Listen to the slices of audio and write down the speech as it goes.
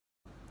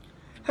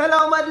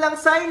Hello madlang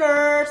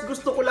signers!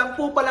 Gusto ko lang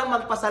po palang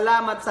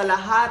magpasalamat sa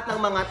lahat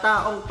ng mga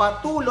taong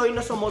patuloy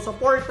na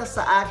sumusuporta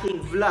sa aking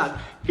vlog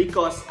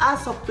because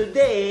as of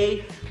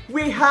today,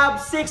 we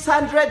have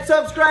 600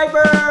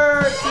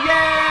 subscribers!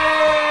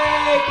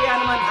 Yay! Kaya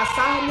naman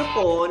asahan nyo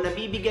po na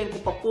bibigyan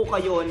ko pa po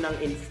kayo ng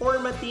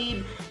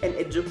informative and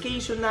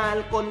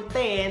educational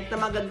content na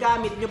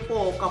magagamit nyo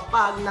po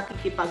kapag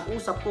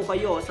nakikipag-usap po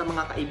kayo sa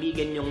mga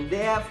kaibigan nyong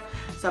deaf,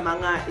 sa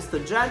mga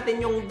estudyante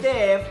nyong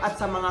deaf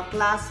at sa mga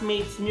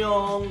classmates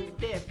nyong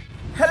deaf.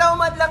 Hello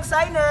madlang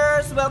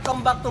signers!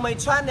 Welcome back to my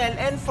channel,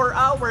 and for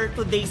our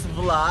today's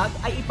vlog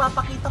ay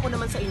ipapakita ko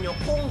naman sa inyo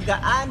kung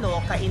gaano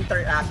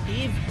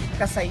ka-interactive,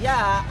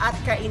 kasaya at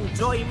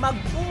ka-enjoy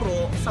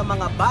magturo sa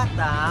mga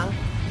batang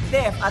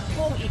deaf. At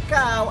kung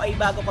ikaw ay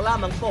bago pa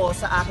lamang po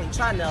sa aking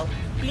channel,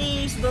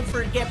 please don't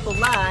forget to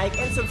like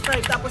and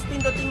subscribe. Tapos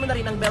pindutin mo na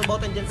rin ang bell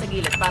button dyan sa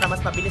gilid para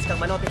mas mabilis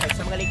kang manotify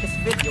sa mga latest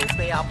videos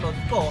na i-upload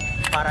ko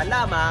para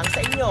lamang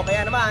sa inyo.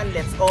 Kaya naman,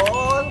 let's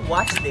all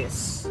watch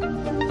this!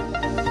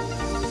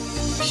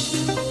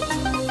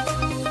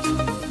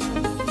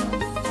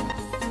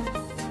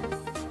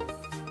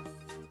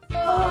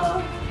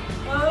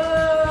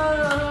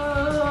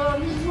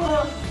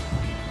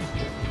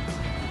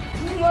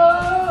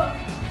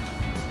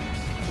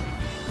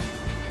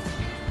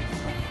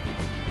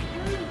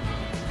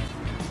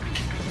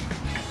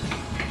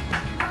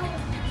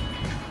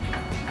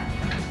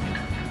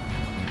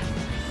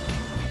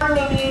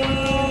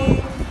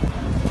 Morning!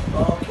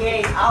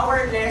 Okay,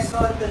 our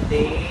lesson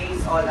today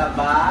is all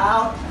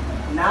about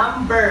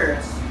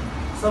numbers.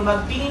 So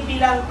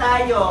magbibilang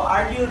tayo.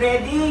 Are you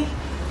ready?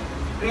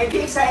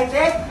 Ready?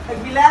 Excited?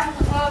 Magbilang?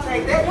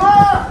 Excited?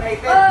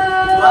 Excited?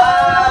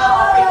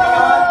 Wow! Okay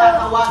ngayon,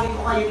 tatawagin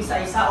ko kayo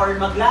isa-isa or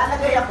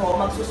maglalagay ako,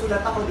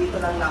 magsusulat ako dito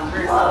ng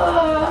numbers.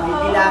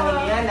 Bibilangin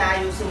niyo yan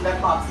using the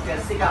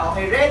popsicles. Sika,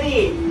 okay,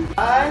 ready?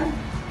 1,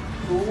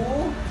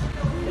 2,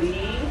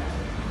 3,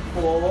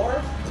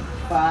 4,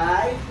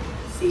 5,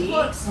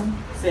 6,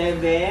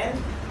 7,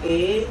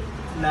 8,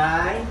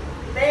 9,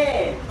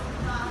 10,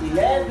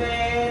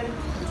 11,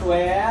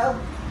 12,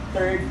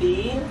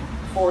 13,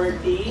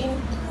 14,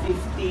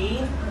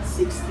 15,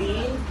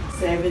 16,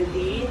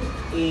 17,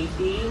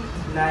 18,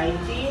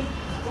 19,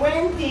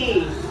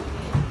 20,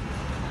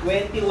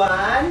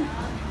 21,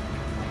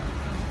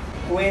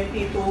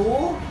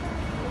 22,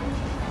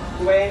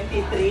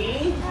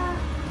 23,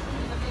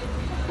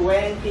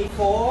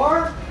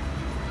 24,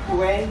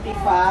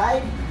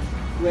 25,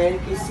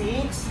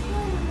 26,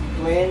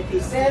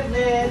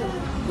 27,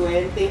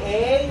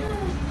 28,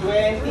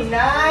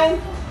 29,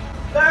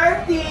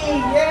 30!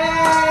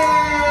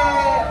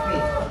 Yeah! Okay.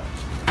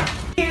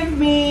 Give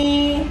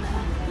me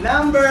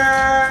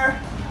number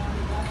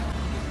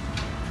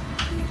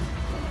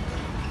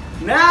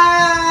 9!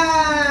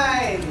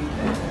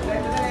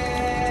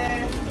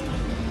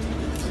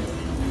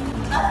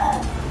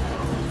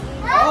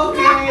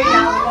 Okay!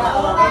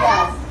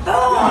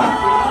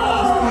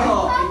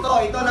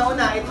 Ito na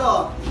una,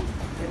 ito.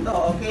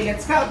 Okay,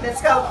 let's count. 1,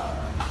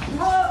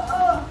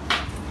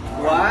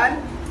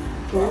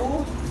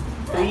 2,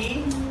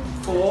 3,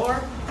 4,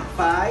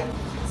 5,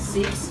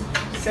 6,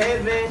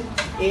 7,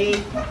 8,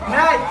 9.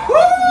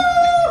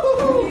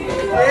 Woo!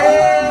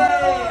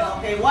 Yay!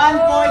 Okay,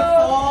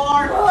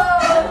 1.4.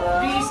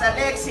 Please,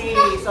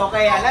 Alexis.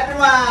 Okay, another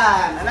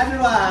one.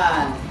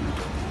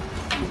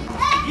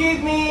 Give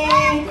me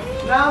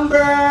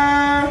number.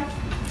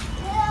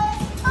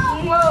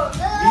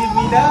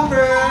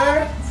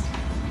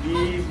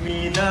 Give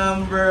me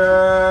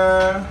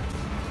number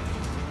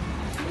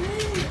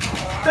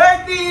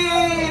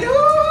 13!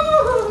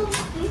 Woo!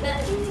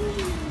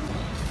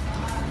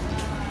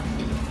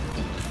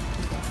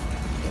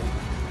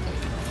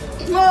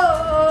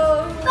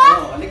 Oh,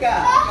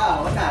 halika.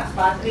 Ikaw,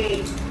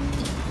 Patrick.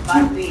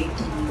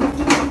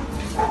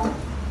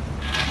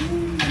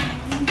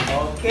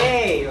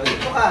 Okay, o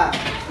dito ka.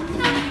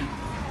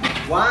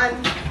 1,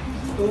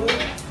 2,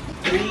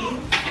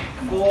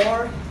 3,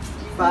 4,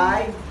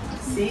 5,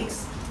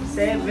 6,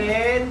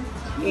 7,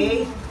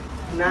 8,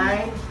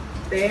 9,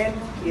 10,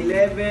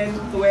 11,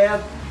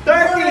 12,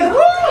 13! Woo!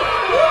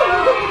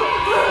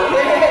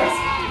 Yes!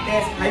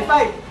 High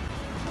five!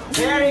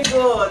 Very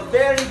good!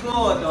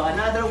 Oh,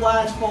 another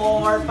one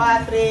for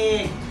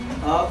Patrick.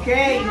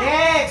 Okay,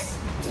 next!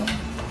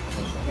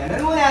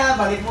 Ganun muna.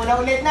 Balik muna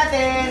ulit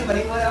natin.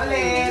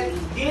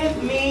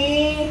 Give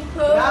me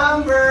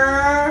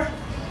number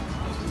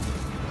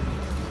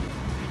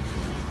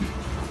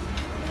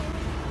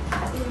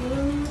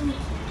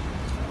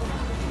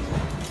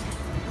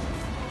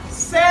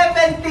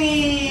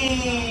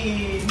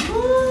 17!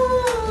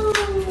 Woo!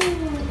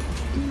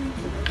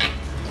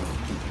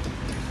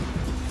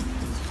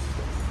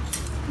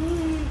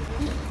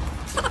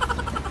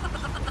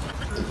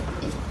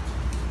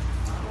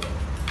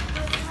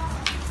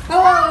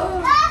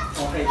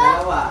 Okay,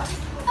 dalawa.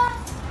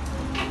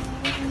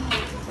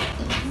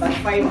 Pag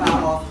 5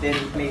 off, then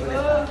play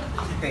ulit.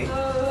 Okay.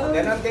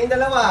 Ganon kayong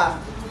dalawa.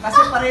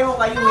 Kasi pareho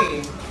kayo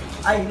eh.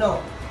 Ay,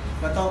 no.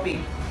 Matopic.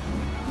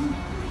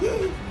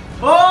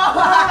 Oh!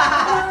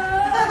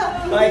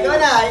 Oh, ikaw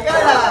na, ikaw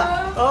na.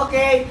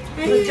 Okay,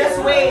 you just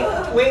wait.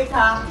 Wait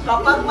ha.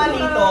 Kapag mali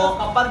to,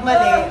 kapag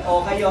mali,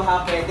 o kayo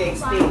ha, pwede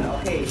explain.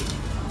 Okay.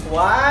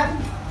 1,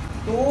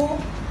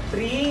 2,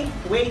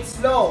 3, wait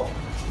slow.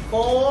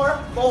 4,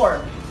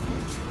 4.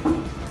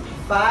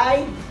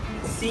 5,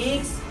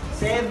 6,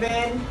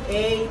 7,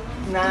 8,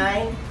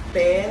 9,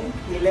 10,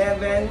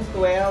 11,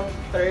 12,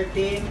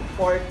 13,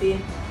 14,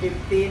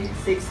 15,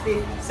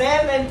 16,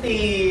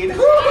 17.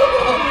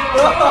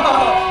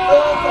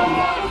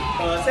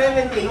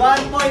 17.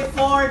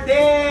 1.4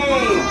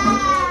 days.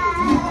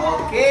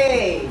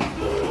 Okay.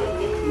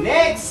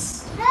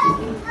 Next.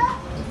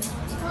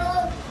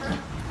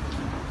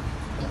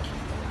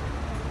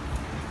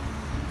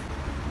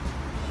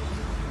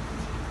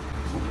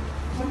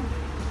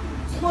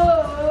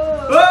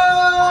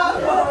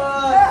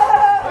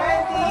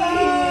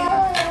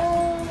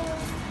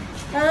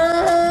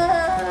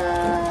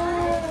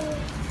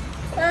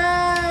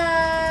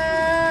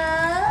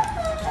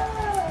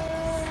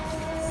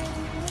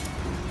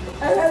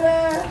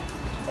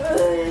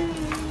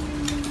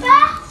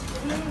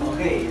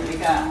 Okay,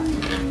 halika.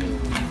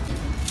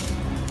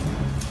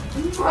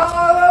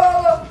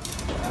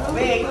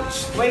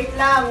 Wait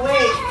lang,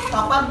 wait.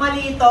 Kapag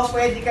mali ito,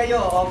 pwede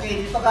kayo.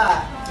 Okay, dito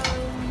ka.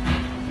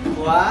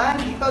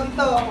 1, dito.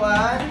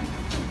 1,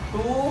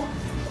 2,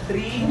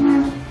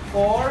 3,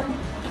 4,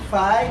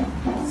 5,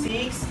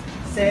 6,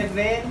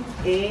 7,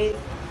 8,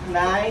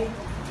 9,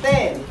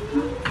 10,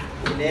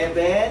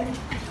 11,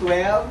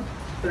 12,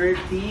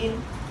 13,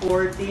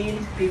 14,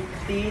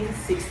 15,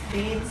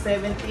 16,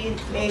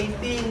 17,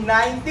 18,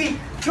 19,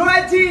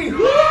 20!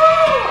 Woo!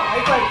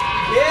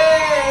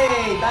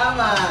 Yay!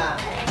 Tama!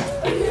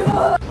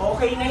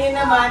 Okay, na yun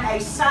naman ay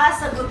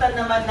sasagutan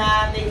naman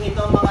natin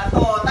itong mga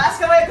to. Taas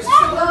kamay ko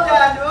sasagot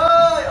dyan!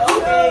 Uy!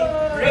 Okay,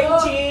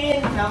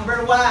 Rachel,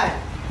 number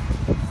 1.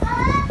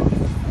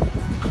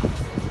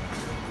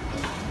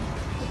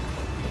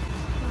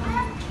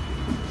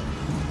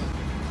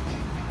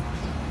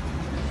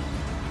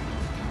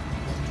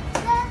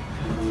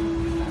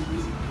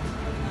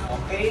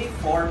 Okay,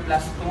 4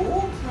 plus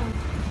 2.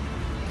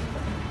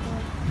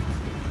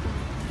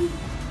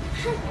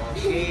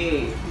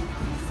 Okay,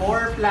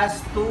 4 plus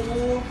 2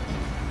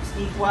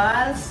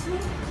 equals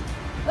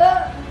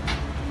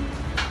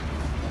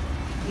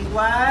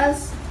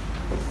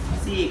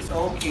 6.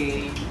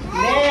 Okay,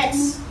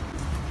 next.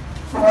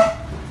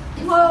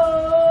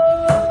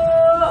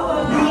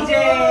 DJ.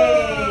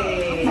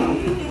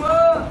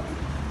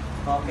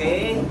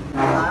 Okay,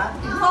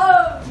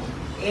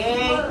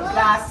 8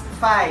 plus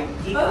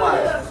 5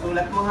 equals.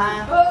 Sulat mo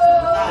ha.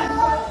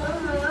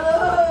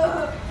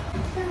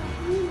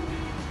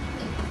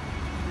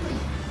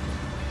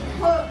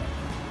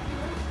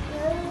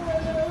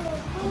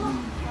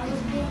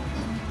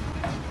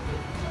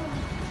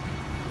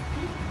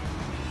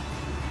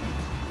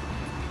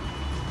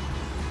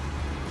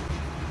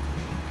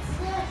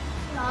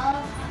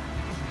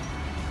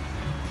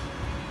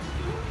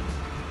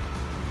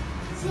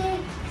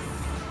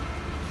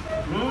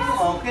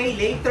 Okay,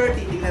 later.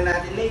 Titignan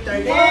natin later.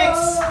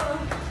 Next!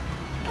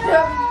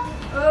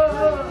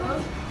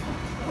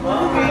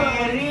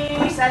 Okay,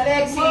 Riz,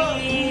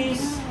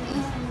 Alexis!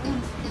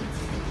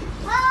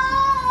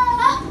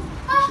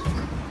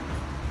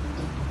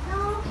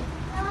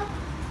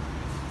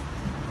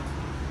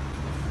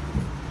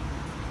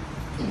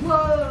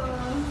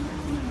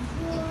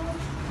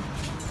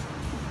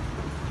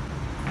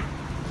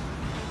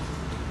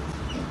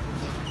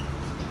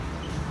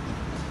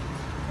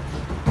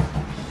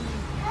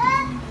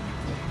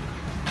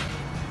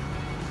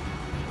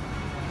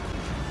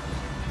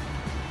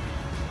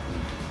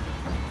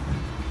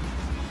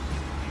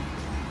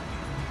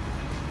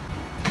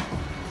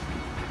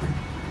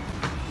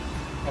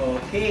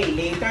 Okay,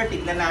 later.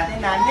 Tignan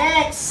natin na.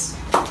 Next!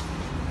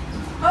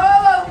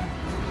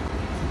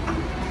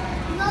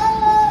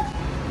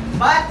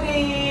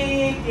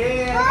 Patrick!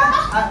 Yeah.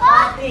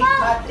 Patrick!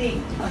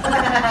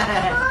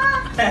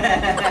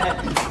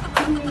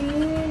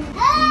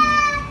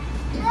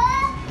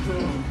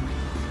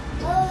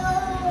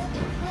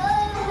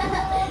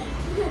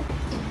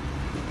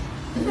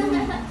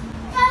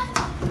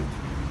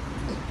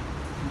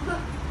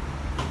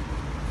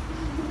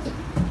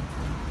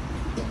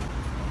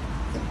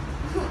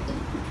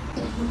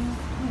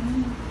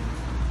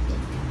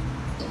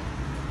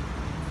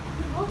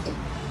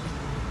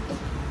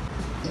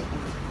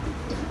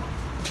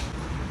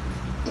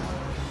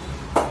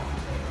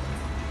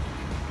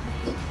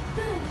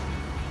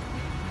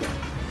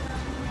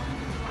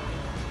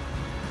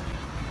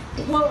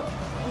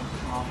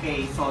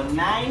 Okay, so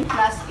 9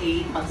 plus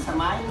 8,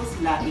 pagsamahin mo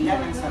sila,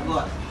 ilan ang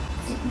sagot?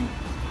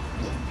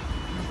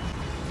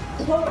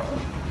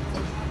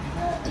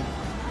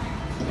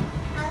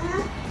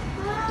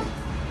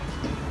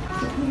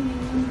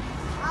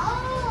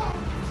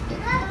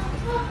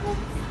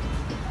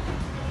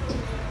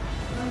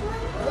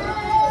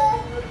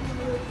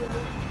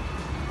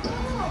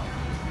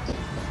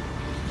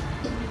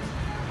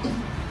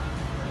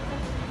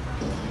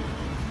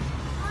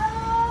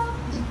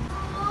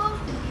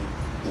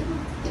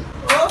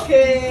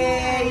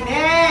 Okay,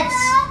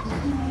 next!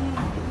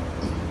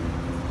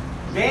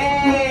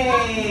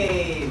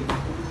 Babe!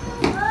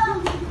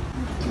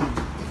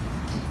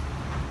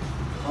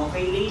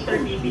 Okay, later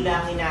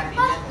bibilangin natin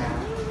yan, ha?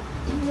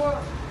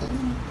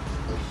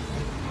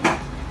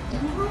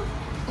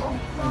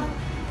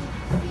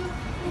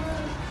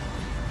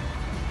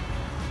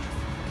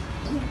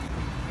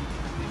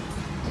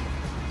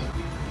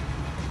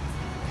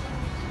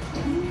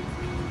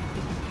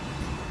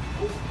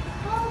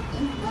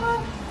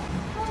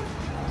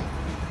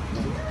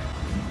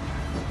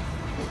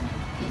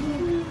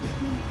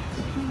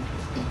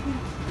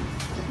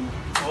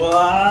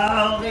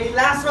 Wow! Okay,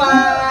 last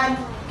one!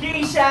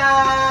 Keisha!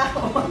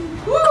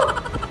 Woo!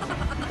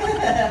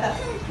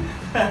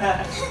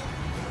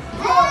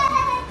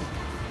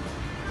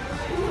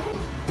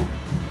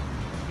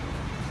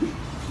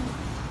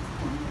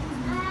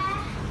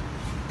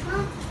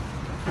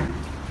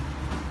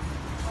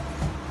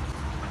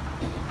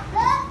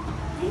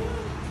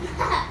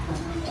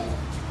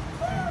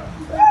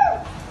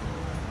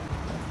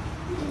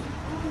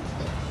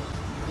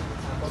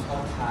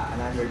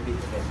 Another bit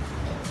of it.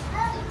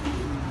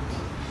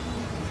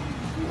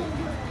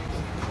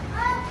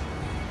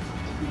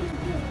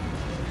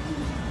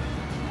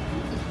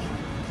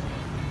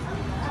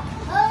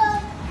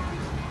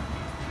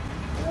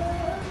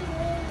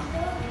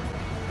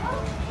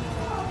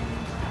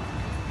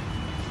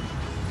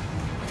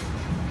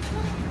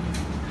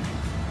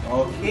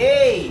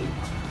 Okay.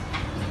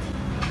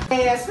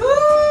 Yes. Woo!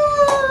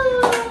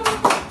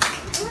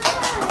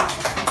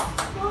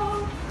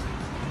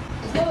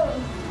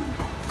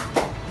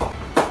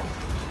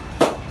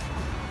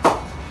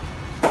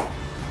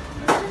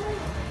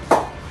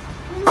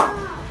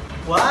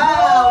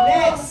 Wow,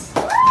 next.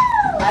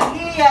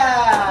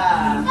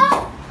 Aliyah.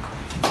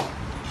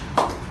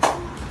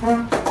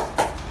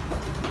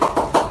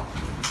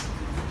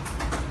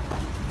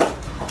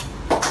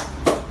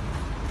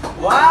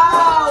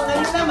 Wow,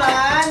 ngayon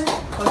naman,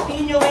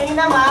 continue ngayon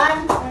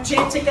naman,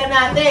 check-checkan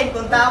natin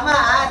kung tama,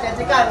 ha?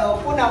 Check-checkan, o,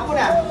 puna.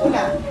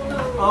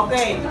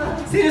 Okay,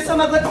 sino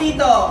sumagot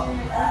dito?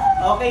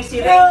 Okay,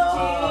 si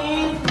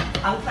Rachel.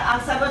 Ang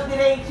sagot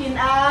ni Rachel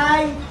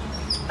ay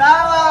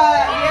tama!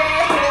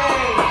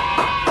 Yay!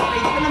 Okay,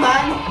 dito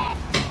naman,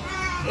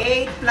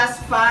 8 plus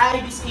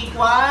 5 is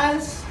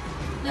equals?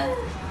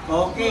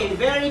 Okay,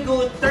 very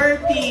good,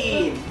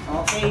 13.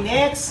 Okay,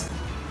 next,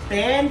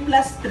 10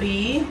 plus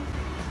 3.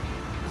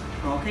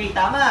 Okay,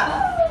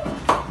 tama.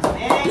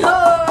 Next,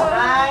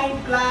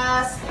 9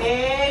 plus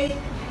 8.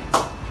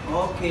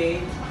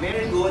 Okay,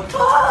 very good.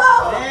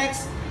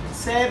 Next,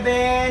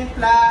 7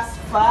 plus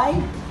 5.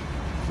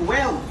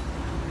 12.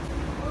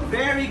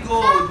 Very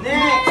good.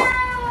 Next,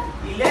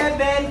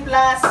 11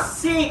 plus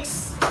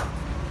 6.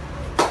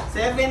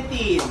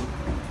 17.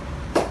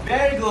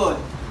 Very good.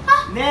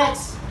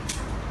 Next,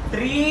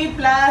 3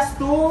 plus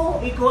 2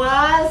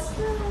 equals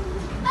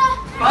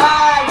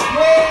 5.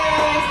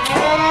 Yes!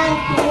 And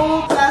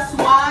 2 plus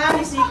 1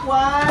 is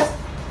equals?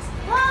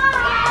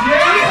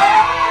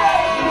 Yes!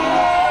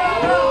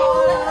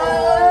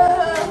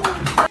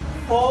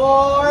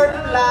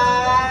 4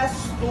 plus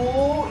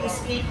 2 is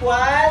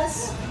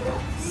equals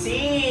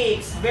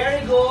 6.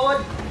 Very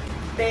good.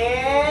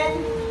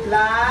 10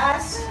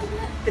 plus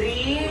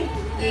 3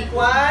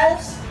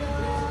 equals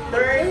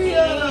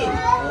 13.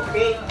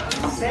 Okay.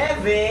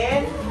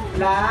 7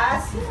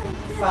 plus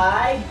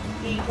 5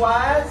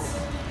 equals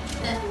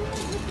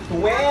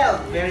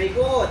 12. Very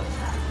good.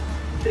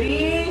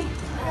 3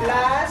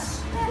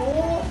 plus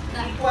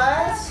 2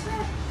 equals 5.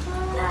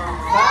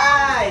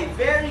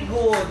 Very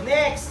good.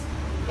 Next.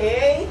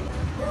 8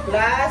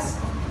 plus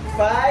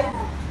 5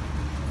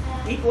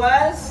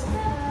 equals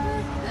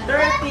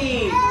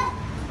 30.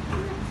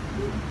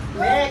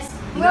 Next.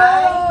 9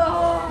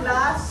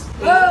 plus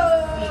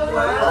 8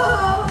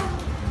 equals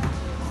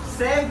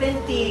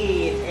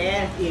 17.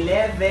 And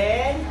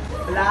 11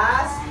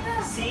 plus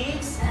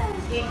 6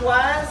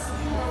 equals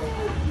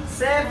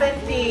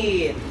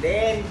 17.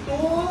 Then 2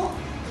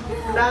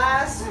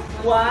 plus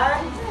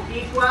 1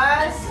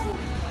 equals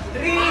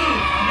 3.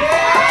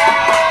 Yay!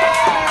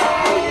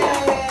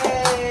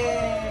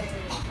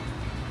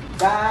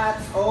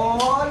 That's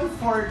all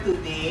for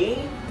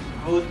today.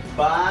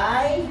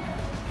 Goodbye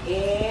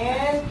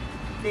and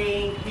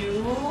thank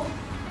you,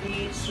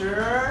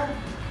 Teacher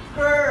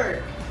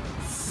Kurt.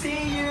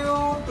 See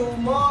you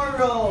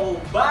tomorrow.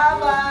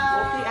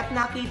 Bye-bye! Okay, at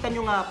nakita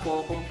nyo nga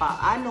po kung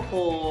paano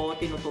ko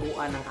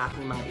tinuturuan ng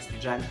aking mga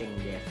estudyanteng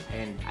deaf.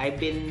 And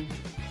I've been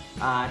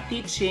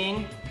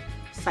teaching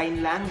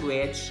sign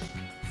language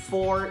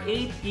for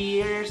 8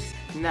 years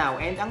now.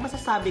 And ang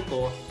masasabi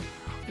ko,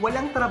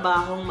 walang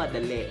trabahong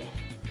madali.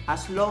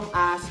 As long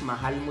as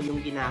mahal mo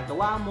yung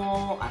ginagawa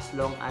mo, as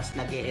long as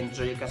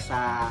nag-e-enjoy ka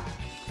sa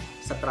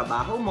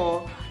trabaho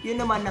mo, yun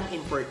naman ang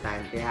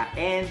importante, ha?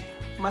 And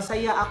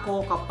masaya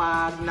ako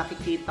kapag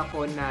nakikita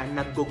ko na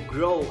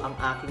nag-grow ang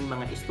aking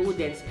mga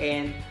students,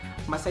 and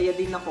masaya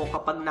din ako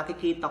kapag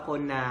nakikita ko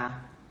na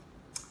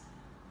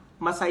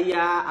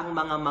masaya ang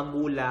mga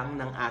magulang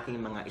ng aking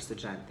mga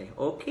estudyante.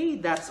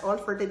 Okay, that's all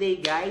for today,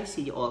 guys.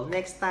 See you all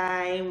next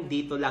time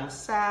dito lang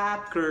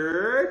sa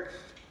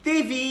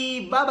KurTV.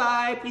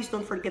 Bye-bye! Please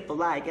don't forget to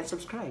like and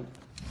subscribe.